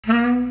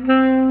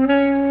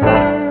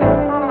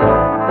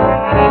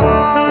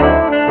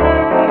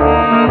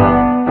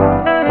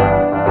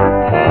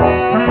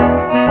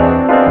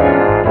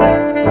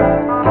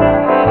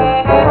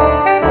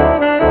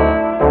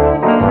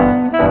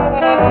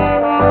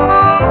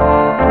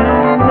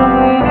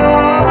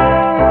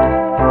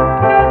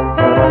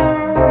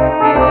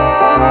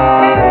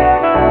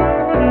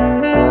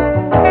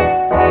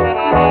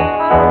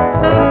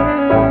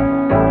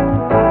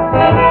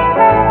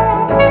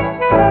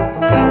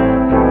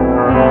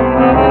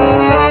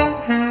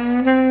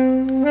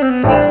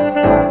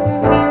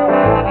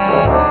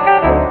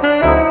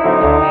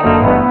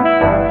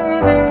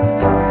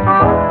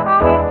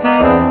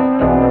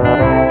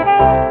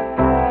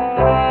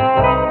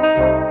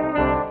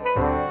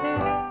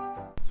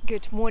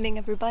Good morning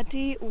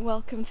everybody,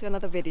 welcome to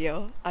another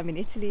video. I'm in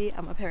Italy,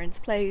 at my parents'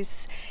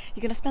 place.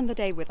 You're gonna spend the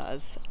day with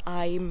us.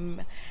 I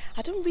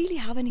don't really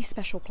have any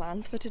special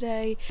plans for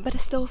today, but I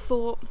still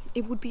thought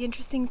it would be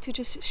interesting to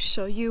just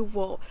show you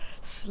what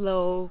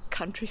slow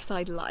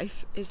countryside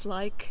life is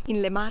like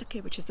in Le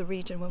Marche, which is the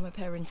region where my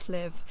parents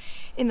live,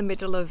 in the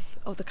middle of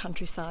the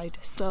countryside.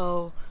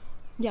 So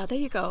yeah, there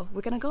you go.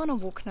 We're gonna go on a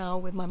walk now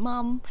with my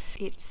mum.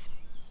 It's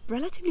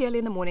relatively early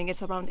in the morning,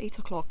 it's around 8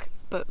 o'clock,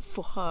 but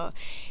for her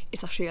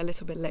it's actually a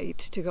little bit late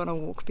to go on a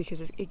walk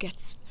because it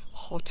gets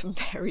hot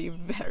very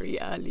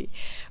early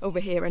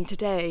over here, and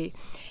today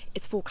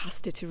it's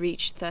forecasted to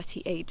reach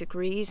 38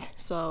 degrees,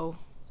 so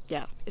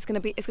yeah, it's gonna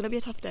be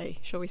a tough day,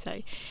 shall we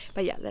say.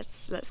 But yeah,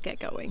 let's get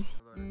going.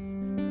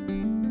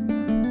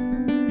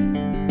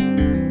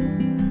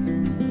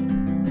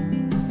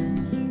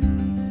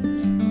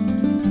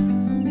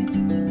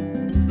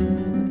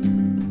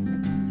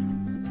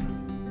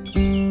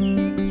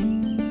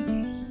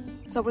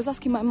 So I was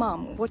asking my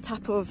mum what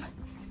type of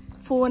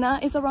fauna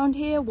is around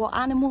here, what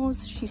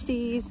animals she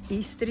sees.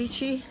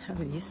 Istrici, ho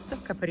visto,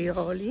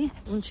 caprioli,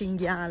 un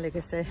cinghiale che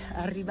si è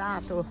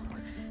arrivato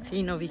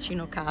fino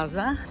vicino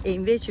casa, e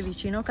invece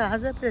vicino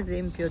casa per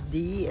esempio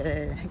di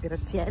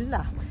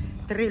Graziella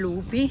 3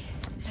 lupi.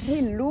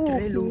 3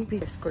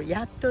 lupi,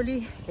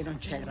 scoiattoli che non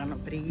c'erano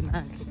prima,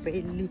 anche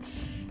quelli.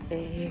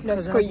 No,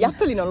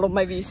 scoiattoli non l'ho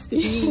mai visti.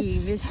 Sì,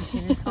 invece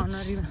ce ne sono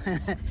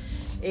arrivati.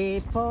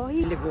 E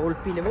poi le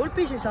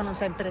volpi ci sono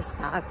sempre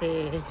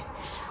state,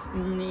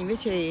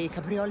 invece i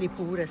caprioli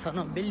pure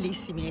sono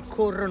bellissimi e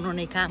corrono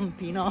nei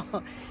campi, no?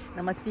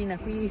 La mattina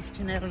qui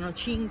ce n'erano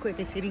 5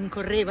 che si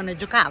rincorrevano e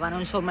giocavano,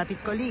 insomma,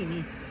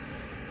 piccolini.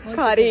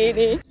 Molto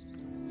carini.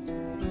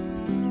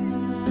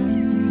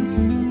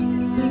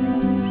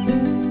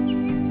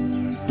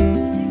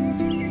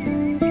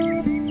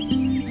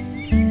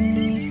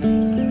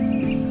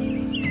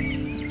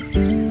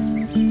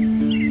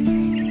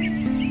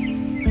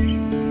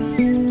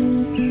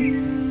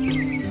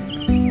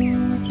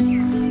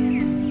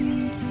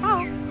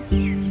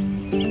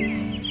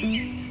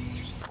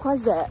 Qual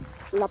è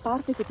la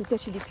parte che ti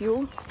piace di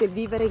più del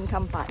vivere in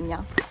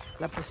campagna?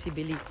 La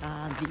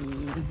possibilità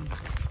di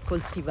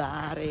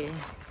coltivare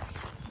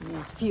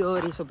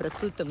fiori,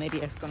 soprattutto mi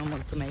riescono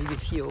molto meglio i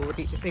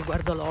fiori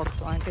riguardo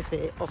l'orto, anche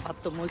se ho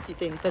fatto molti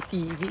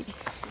tentativi,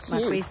 sì.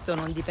 Ma questo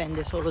non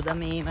dipende solo da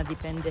me, ma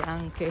dipende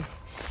anche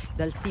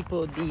dal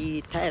tipo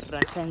di terra,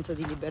 il senso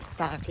di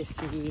libertà che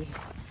si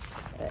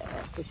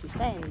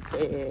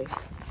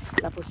sente.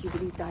 La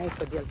possibilità,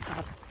 ecco, di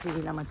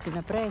alzarsi la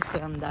mattina presto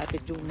e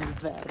andare giù nel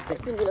verde.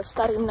 Quindi lo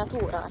stare in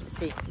natura?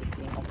 Sì,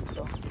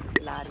 molto.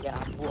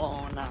 L'aria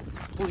buona,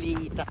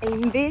 pulita. E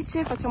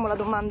invece facciamo la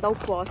domanda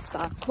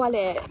opposta. Qual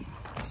è,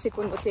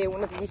 secondo te,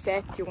 uno dei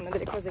difetti, una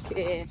delle cose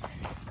che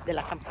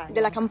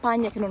della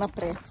campagna che non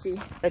apprezzi?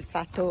 Il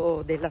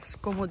fatto della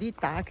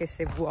scomodità, che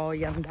se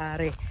vuoi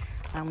andare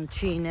a un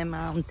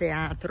cinema, a un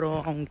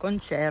teatro, a un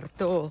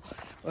concerto,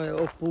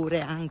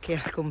 oppure anche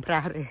a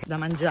comprare da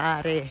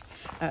mangiare,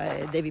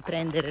 devi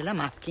prendere la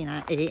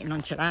macchina e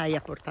non ce l'hai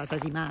a portata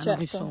di mano, certo.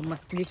 Insomma,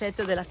 il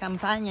difetto della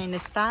campagna in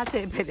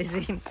estate, per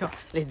esempio,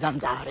 le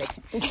zanzare,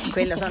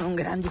 quello sono un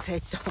gran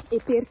difetto. E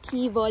per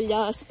chi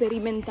voglia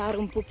sperimentare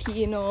un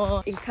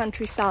pochino il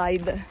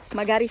countryside,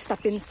 magari sta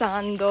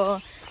pensando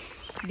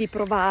di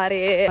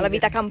provare la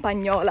vita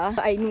campagnola,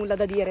 hai nulla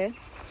da dire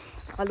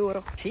a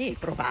loro? Sì,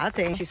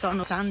 provate, ci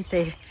sono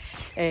tante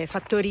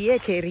fattorie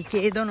che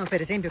richiedono,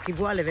 per esempio, chi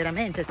vuole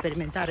veramente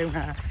sperimentare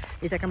una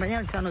vita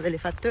campagnola, ci sono delle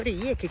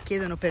fattorie che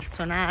chiedono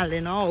personale,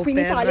 no? Qui in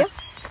Italia?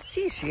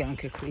 Sì,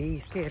 anche qui,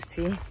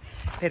 scherzi?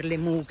 Per le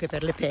mucche,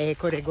 per le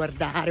pecore,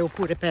 guardare,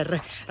 oppure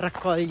per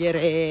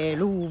raccogliere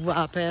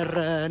l'uva,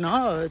 per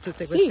no?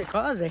 Tutte queste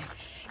cose.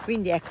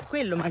 Quindi ecco,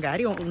 quello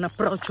magari è un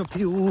approccio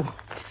più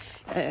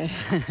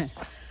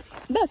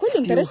beh, quello è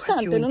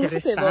interessante, più non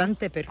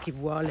interessante per chi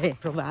vuole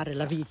provare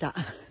la vita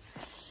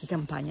di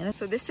campagna.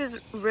 So this is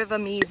River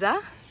Misa.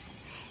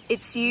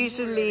 It's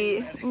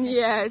usually,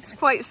 yeah, it's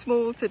quite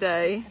small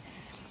today.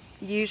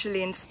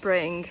 Usually in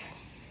spring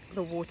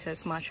the water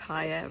is much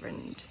higher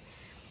and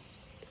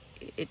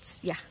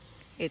it's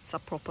a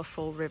proper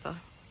full river.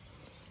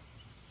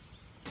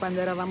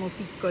 Quando eravamo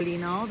piccoli,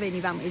 no?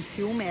 Il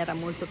fiume era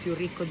molto più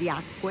ricco di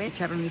acque,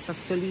 c'erano i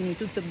sassolini,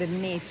 tutto ben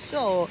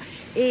messo,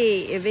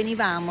 e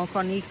venivamo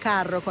con il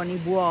carro, con i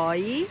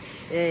buoi,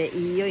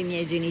 io, i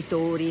miei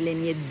genitori, le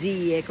mie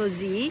zie,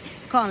 così,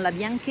 con la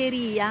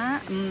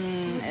biancheria,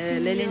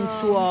 le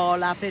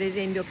lenzuola, per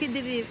esempio, che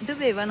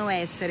dovevano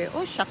essere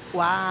o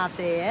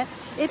sciacquate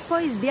e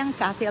poi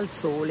sbiancate al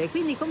sole.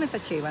 Quindi come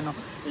facevano?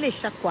 Le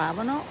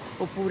sciacquavano,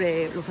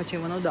 oppure lo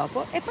facevano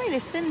dopo, e poi le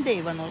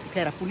stendevano, che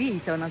era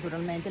pulito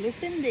naturalmente, le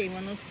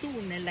stendevano su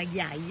nella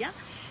ghiaia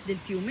del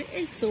fiume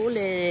e il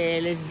sole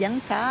le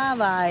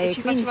sbiancava. E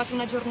ci facevate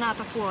una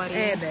giornata fuori?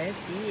 Beh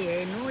sì,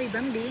 e noi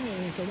bambini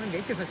insomma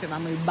invece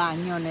facevamo il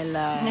bagno nel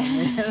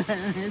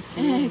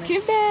fiume.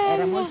 Che bello!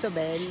 Era molto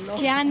bello.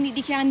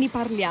 Di che anni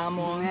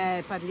parliamo?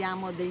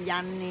 Parliamo degli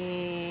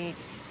anni,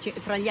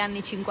 fra gli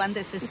anni 50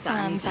 e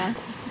 60.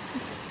 60.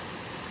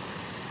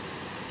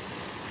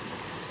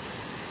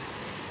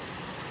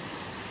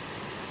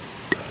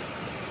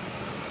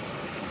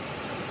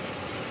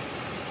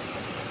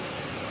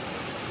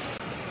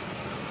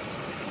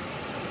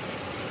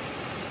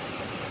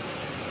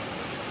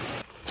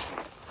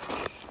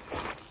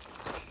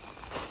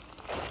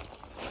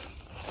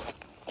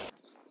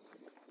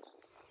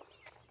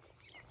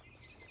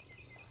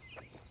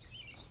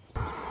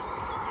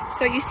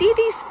 So you see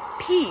these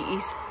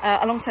peas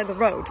alongside the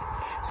road.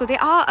 So they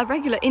are at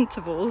regular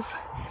intervals,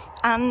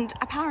 and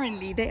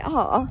apparently they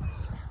are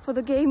for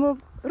the game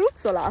of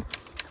Ruzzola,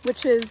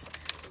 which is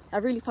a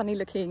really funny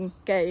looking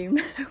game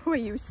where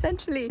you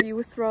essentially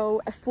throw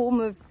a form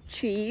of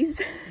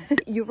cheese,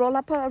 you roll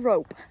up a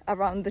rope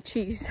around the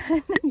cheese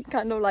and then you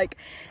kind of like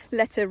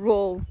let it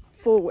roll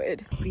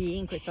forward. Qui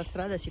in questa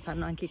strada ci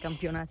fanno anche i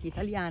campionati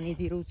italiani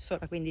di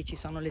Ruzzola, quindi ci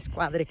sono le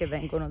squadre che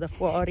vengono da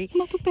fuori.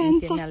 Ma tu pensa?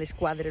 Insieme alle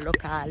squadre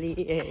locali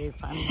e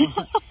fanno...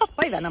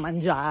 poi vanno a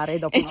mangiare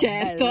dopo una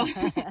certo.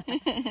 bella...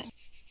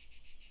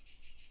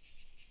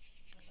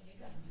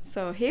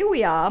 So here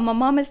we are. My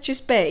mom has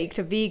just baked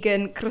a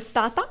vegan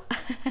crostata,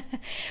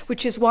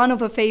 which is one of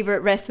her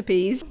favorite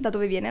recipes. Da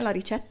dove viene la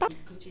ricetta?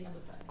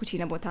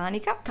 Cucina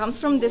botanica. Comes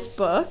from this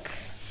book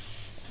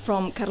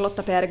from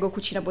Carlotta Pergo,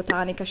 Cucina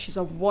Botanica. She's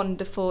a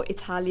wonderful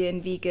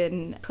Italian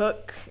vegan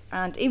cook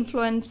and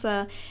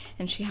influencer,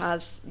 and she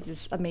has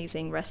this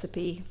amazing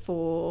recipe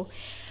for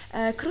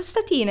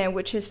crostatine,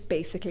 which is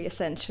basically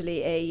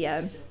essentially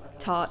a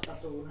tart.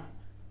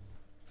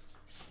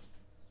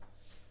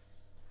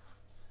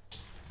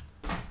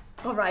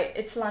 All right,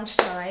 it's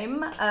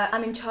lunchtime.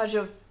 I'm in charge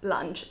of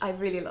lunch. I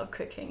really love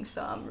cooking,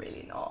 so I'm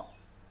really not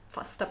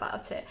fussed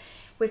about it.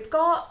 We've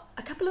got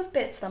a couple of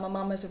bits that my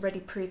mum has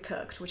already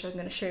pre-cooked, which I'm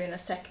going to show you in a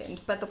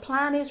second. But the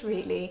plan is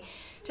really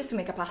just to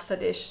make a pasta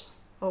dish,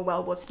 or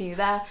well, what's new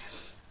there.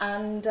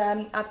 And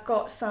I've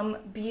got some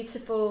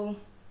beautiful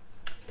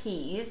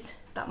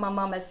peas that my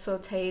mum has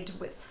sauteed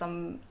with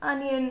some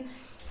onion.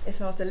 It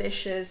smells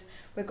delicious.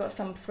 We've got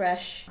some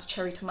fresh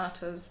cherry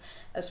tomatoes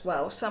as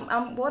well. So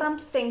what I'm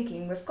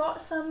thinking, we've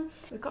got some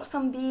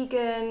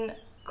vegan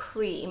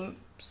cream,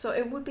 so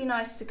it would be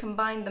nice to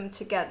combine them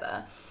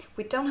together.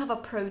 We don't have a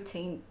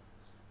protein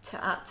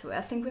to add to it.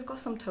 I think we've got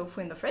some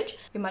tofu in the fridge.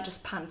 We might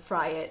just pan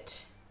fry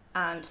it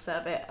and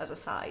serve it as a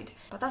side.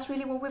 But that's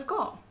really what we've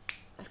got.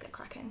 Let's get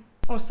cracking.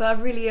 Also, I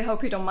really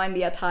hope you don't mind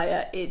the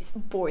attire. It's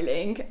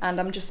boiling and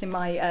I'm just in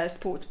my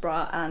sports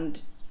bra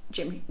and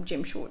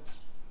gym shorts.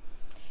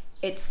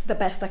 It's the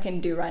best I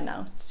can do right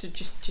now, so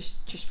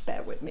just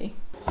bear with me.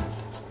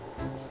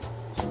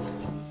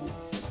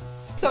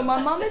 So my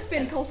mum has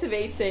been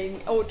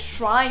cultivating, or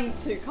trying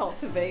to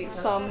cultivate,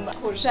 some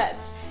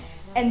courgettes,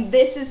 and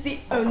this is the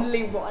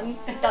only one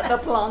that the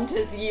plant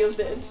has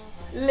yielded.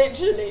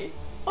 Literally.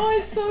 Oh,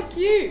 it's so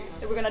cute.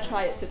 We're gonna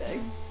try it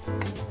today.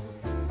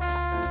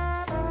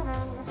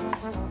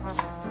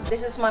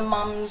 This is my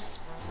mum's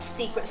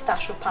secret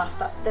stash of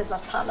pasta. There's a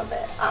ton of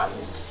it,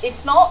 and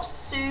it's not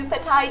super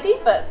tidy,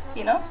 but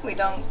you know, we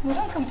don't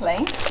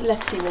complain.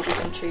 Let's see what we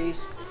can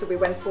choose. So we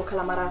went for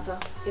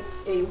calamarata.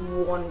 It's a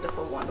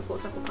wonderful, wonderful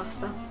type of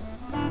pasta.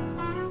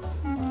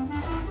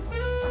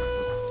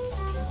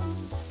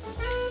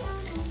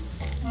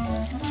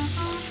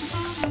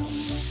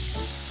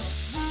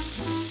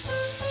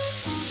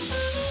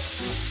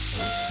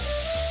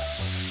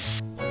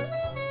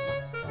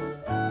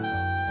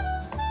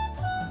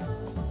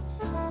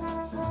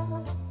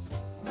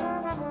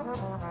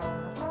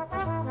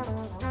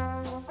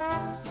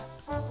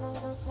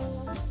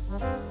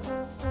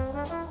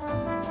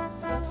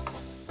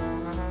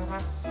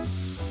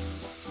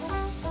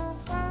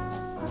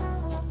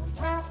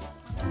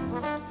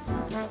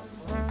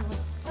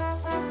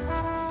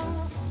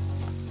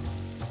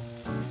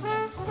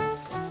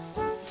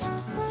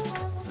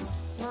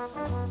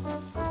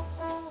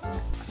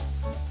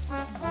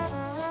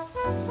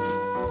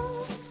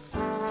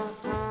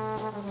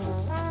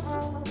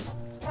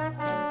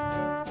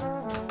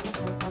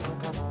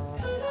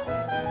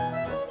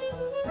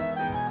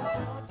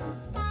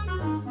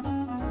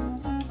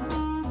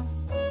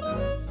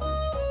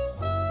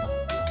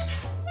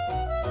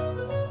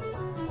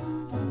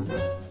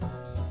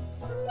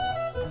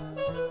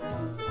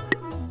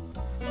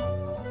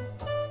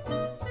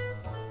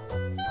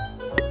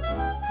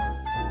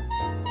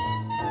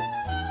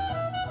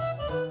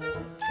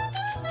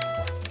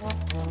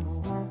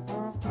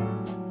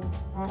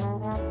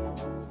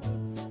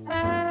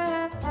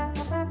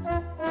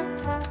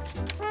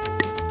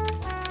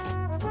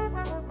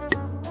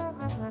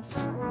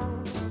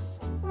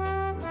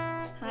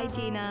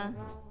 Gina.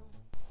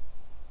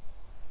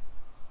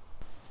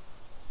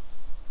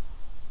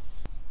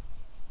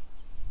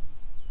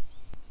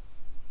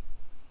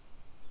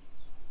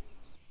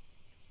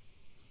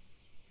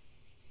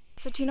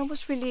 So do you know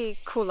what's really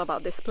cool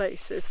about this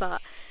place is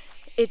that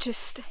it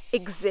just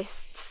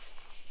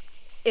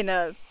exists in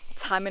a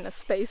time and a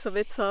space of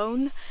its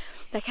own.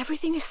 Like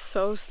everything is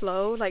so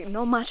slow, like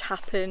not much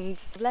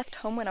happens. I left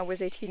home when I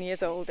was 18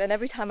 years old, and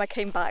every time I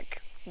came back,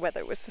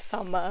 whether it was for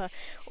summer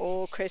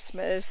or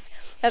Christmas,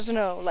 I don't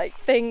know, like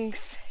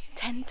things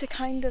tend to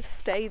kind of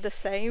stay the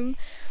same.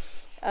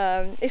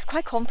 It's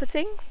quite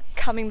comforting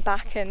coming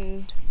back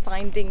and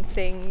finding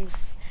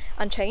things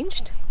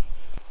unchanged.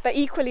 But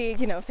equally,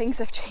 you know, things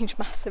have changed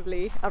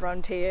massively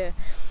around here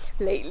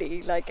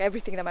lately, like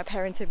everything that my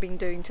parents have been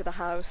doing to the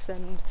house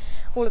and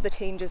all of the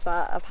changes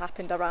that have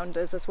happened around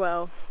us as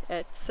well.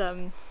 It's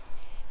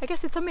I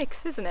guess it's a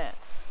mix, isn't it?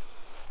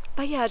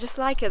 But yeah, I just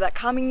like it that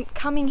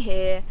coming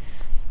here,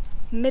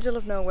 middle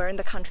of nowhere in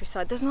the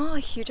countryside, there's not a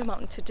huge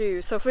amount to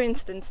do. So for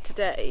instance,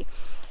 today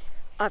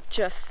I've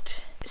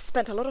just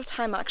spent a lot of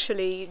time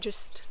actually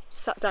just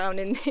sat down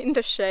in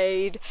the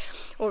shade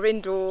or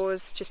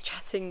indoors, just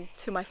chatting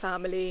to my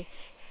family,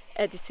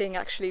 editing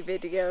actually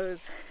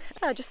videos,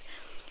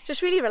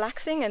 just really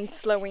relaxing and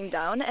slowing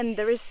down. And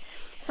there is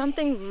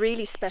something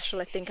really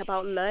special, I think,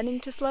 about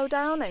learning to slow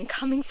down. And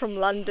coming from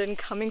London,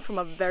 coming from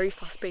a very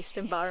fast-paced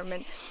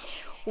environment,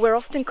 we're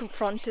often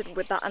confronted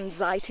with that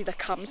anxiety that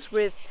comes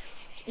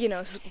with, you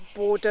know,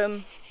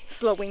 boredom,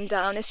 slowing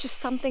down. It's just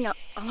something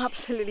I'm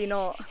absolutely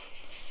not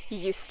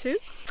used to.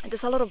 And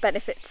there's a lot of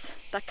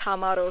benefits that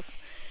come out of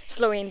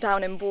slowing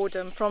down and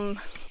boredom. From,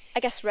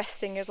 I guess,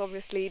 resting is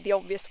obviously the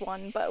obvious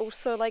one, but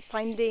also like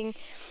finding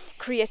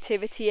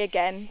creativity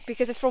again,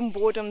 because it's from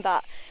boredom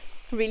that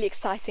really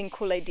exciting,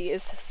 cool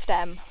ideas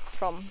stem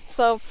from.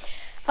 So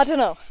I don't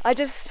know, I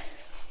just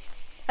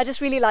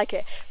really like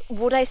it.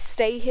 Would I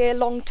stay here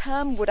long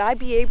term? Would I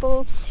be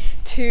able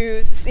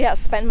to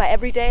spend my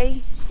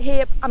everyday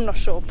here? I'm not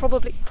sure,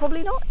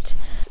 probably not.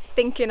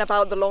 Thinking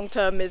about the long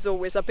term is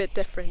always a bit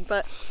different,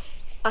 but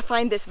I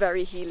find this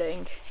very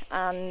healing.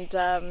 And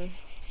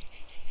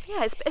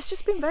yeah, it's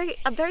just been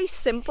a very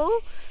simple,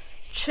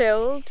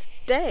 chilled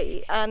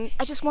day, and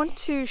I just want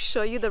to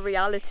show you the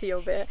reality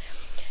of it.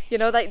 You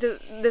know, like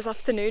this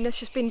afternoon it's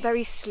just been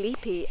very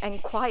sleepy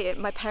and quiet.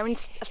 My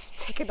parents have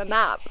taken a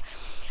nap.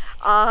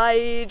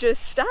 I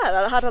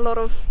had a lot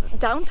of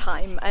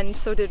downtime, and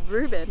so did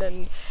Ruben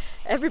and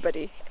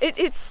everybody. It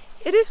is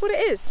what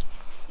it is,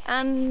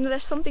 and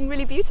there's something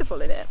really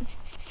beautiful in it.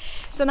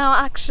 So now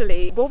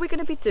actually what we're going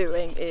to be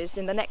doing is,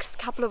 in the next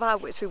couple of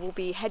hours we will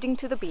be heading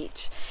to the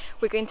beach.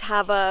 We're going to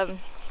have a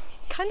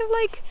kind of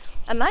like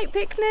a night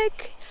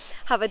picnic,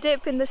 have a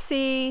dip in the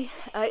sea.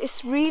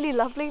 It's really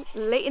lovely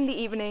late in the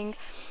evening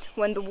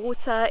when the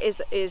water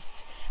is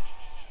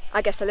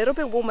I guess a little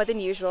bit warmer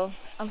than usual.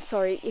 I'm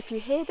sorry if you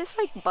hear this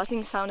like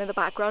buzzing sound in the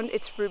background,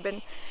 it's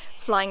Ruben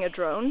flying a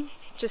drone,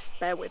 just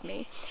bear with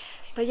me.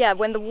 But yeah,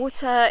 when the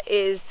water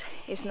is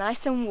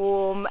nice and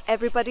warm,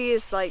 everybody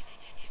is like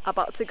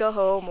about to go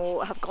home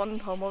or have gone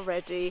home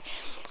already,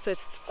 so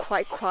it's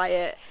quite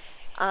quiet,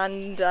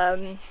 and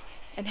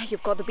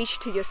you've got the beach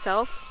to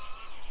yourself.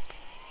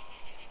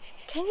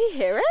 Can you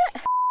hear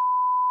it?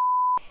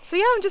 So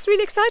yeah, I'm just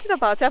really excited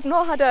about it. I've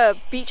not had a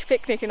beach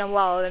picnic in a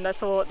while, and I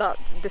thought that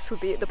this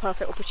would be the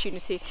perfect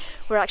opportunity.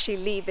 We're actually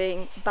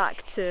leaving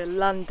back to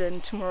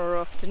London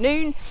tomorrow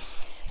afternoon,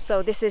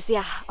 so this is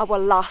our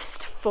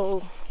last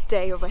full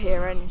day over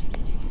here, and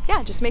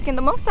yeah, just making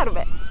the most out of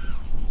it.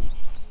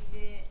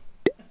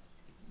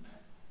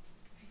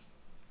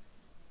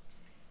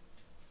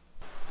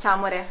 Ciao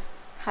amore.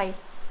 Hi.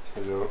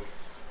 Hello.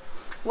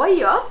 What are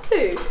you up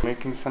to?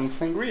 Making some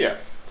sangria.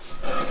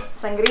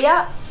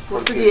 Sangria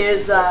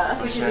Portuguesa,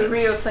 which is a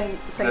real sangria,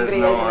 There's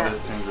no isn't other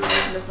it?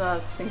 sangria. There's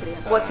no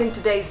sangria. What's in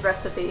today's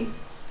recipe?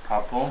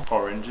 Apple,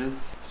 oranges,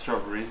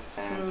 strawberries,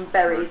 Some and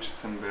berries.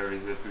 some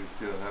berries that we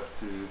still have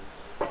to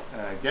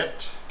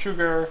get.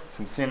 Sugar,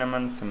 some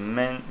cinnamon, some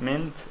mint,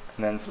 and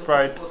then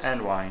Sprite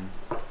and wine.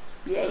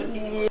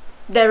 Yay!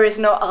 There is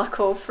no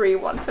alcohol-free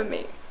one for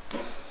me.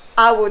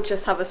 I will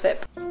just have a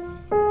sip.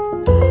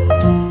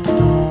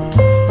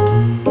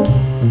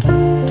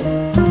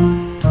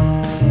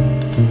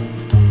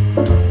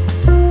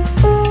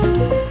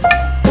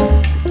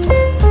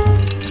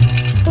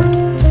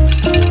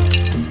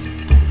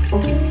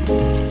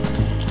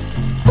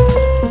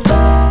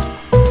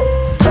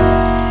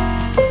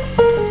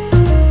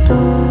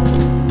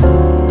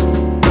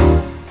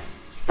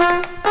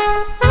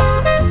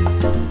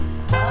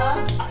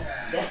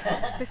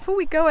 Before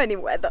we go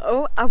anywhere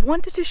though, I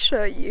wanted to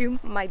show you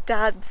my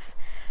dad's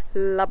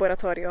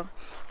laboratorio,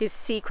 his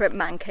secret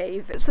man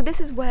cave. So this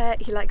is where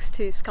he likes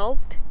to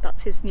sculpt.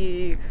 That's his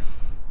new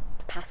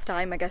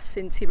pastime, I guess,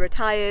 since he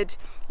retired.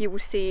 You will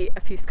see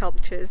a few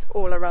sculptures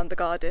all around the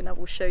garden. I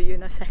will show you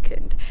in a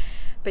second.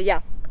 But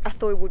yeah, I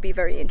thought it would be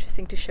very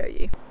interesting to show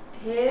you.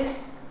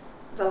 Here's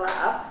the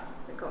lab.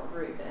 We've got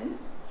Ruben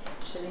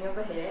chilling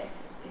over here.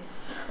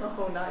 It's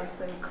so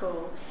nice and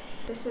cool.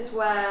 This is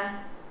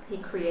where he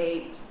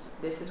creates,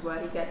 this is where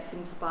he gets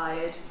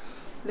inspired.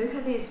 Look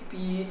at these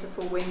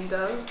beautiful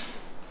windows.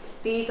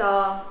 These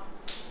are,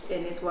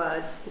 in his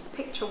words, his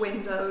picture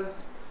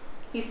windows.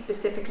 He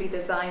specifically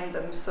designed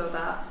them so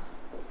that,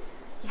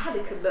 yeah, they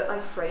could look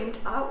like framed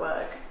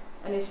artwork.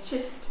 And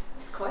it's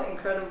quite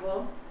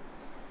incredible.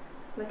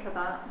 Look at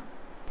that.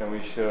 Can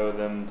we show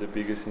them the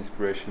biggest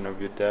inspiration of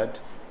your dad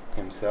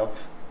himself?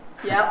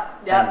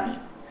 Yep. And me.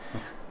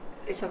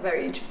 It's a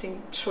very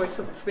interesting choice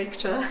of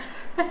picture.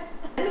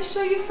 Let me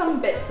show you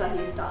some bits that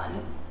he's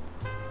done.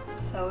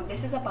 So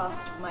this is a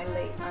bust of my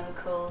late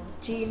uncle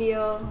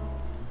Giulio,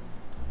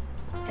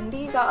 and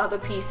these are other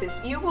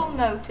pieces. You will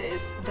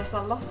notice there's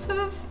a lot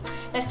of,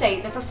 let's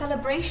say, there's a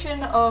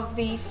celebration of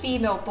the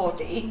female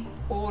body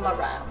all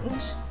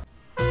around.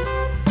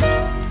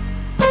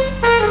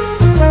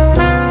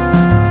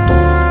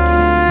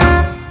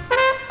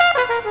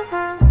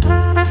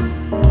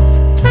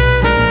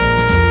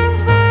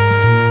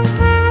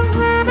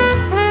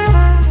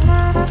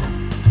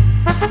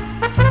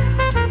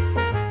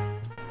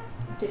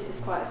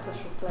 quite a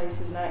special place,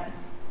 isn't it?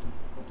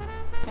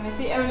 And it's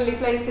the only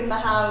place in the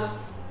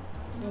house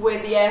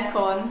with the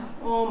aircon.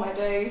 Oh my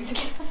days.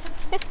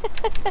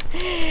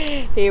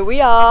 Here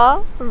we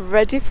are,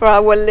 ready for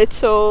our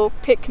little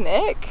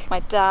picnic.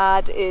 My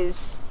dad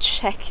is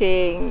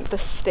checking the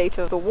state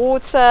of the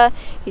water.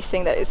 He's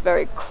saying that it's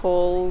very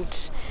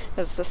cold.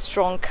 There's a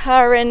strong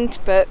current,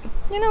 but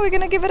you know, we're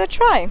gonna give it a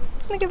try.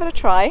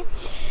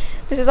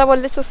 This is our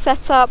little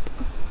setup.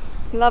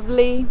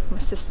 Lovely. My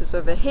sister's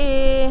over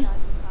here.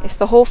 It's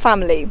the whole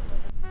family.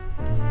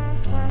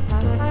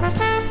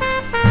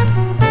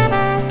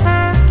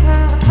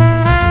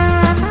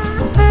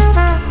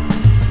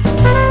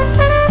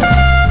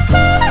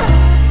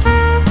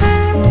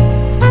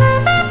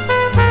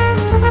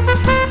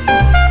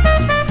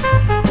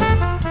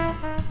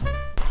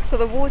 So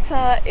the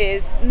water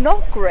is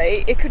not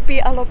great, it could be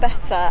a lot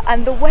better,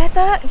 and the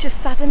weather just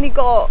suddenly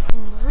got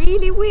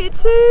really weird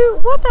too.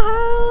 What the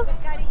hell?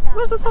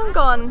 Where's the sun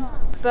gone?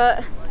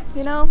 But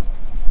you know,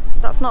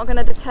 that's not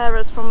gonna deter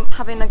us from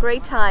having a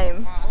great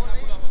time.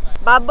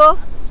 Babbo?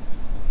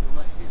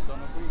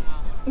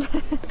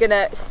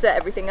 Gonna set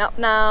everything up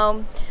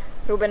now.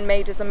 Ruben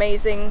made his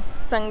amazing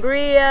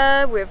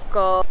sangria. We've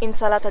got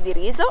insalata di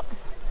riso,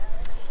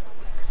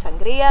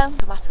 sangria,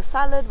 tomato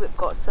salad, we've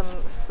got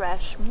some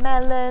fresh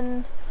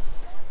melon.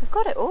 We've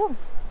got it all.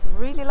 It's a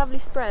really lovely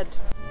spread.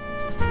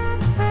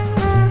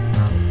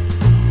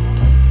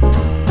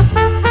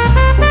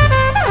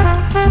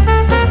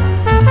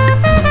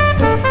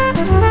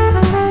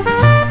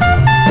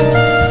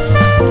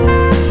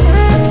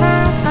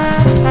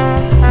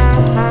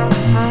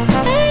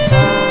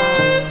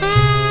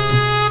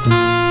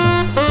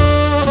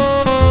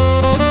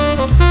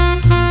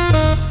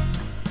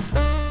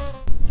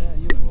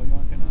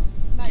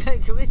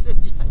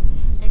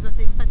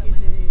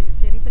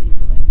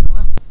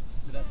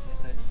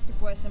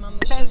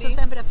 Penso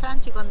sempre a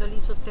Franci quando li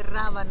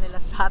sotterrava nella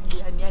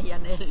sabbia i miei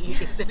anelli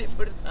che se li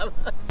portava.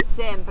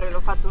 Sempre,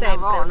 l'ho fatto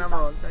una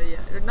volta.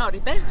 No,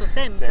 ripenso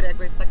sempre a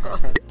questa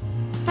cosa.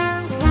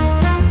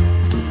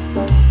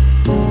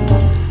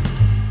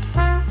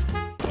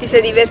 Ti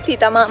sei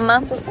divertita,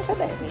 mamma? Sono stata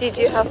bene. Did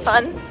you have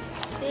fun?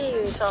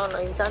 Sì, sono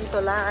intanto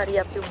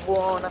l'aria più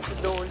buona, più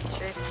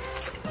dolce.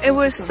 It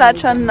was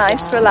such a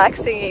nice,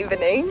 relaxing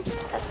evening.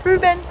 That's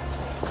Ruben.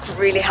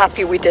 Really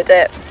happy we did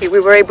it. We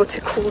were able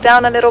to cool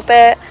down a little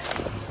bit.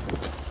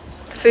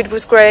 The food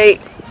was great.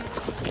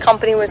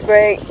 Company was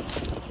great.